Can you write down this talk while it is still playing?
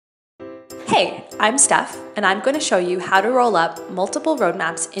Hey, I'm Steph, and I'm going to show you how to roll up multiple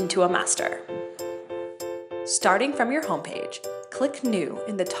roadmaps into a master. Starting from your homepage, click New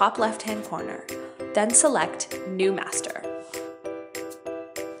in the top left-hand corner, then select New Master.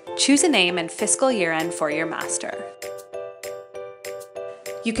 Choose a name and fiscal year end for your master.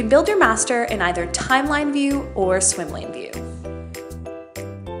 You can build your master in either Timeline View or Swimlane View.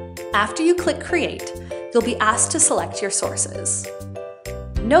 After you click Create, you'll be asked to select your sources.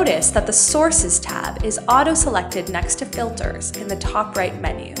 Notice that the Sources tab is auto-selected next to Filters in the top right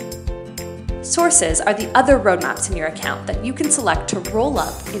menu. Sources are the other roadmaps in your account that you can select to roll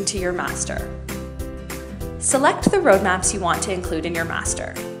up into your master. Select the roadmaps you want to include in your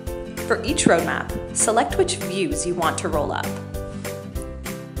master. For each roadmap, select which views you want to roll up.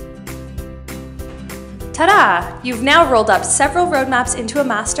 Ta-da! You've now rolled up several roadmaps into a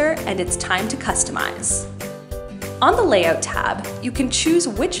master, and it's time to customize. On the Layout tab, you can choose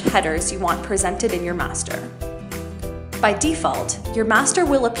which headers you want presented in your master. By default, your master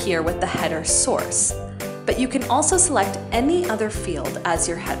will appear with the header Source, but you can also select any other field as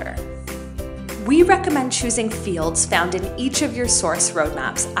your header. We recommend choosing fields found in each of your source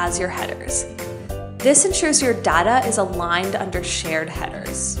roadmaps as your headers. This ensures your data is aligned under shared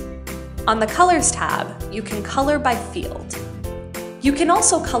headers. On the Colors tab, you can color by field. You can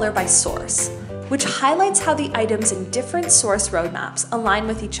also color by source, which highlights how the items in different source roadmaps align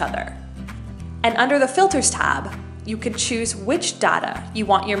with each other. And under the Filters tab, you can choose which data you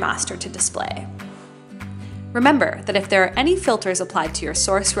want your master to display. Remember that if there are any filters applied to your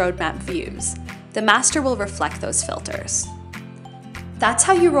source roadmap views, the master will reflect those filters. That's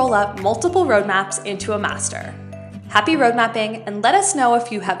how you roll up multiple roadmaps into a master. Happy road mapping, and let us know if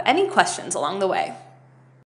you have any questions along the way.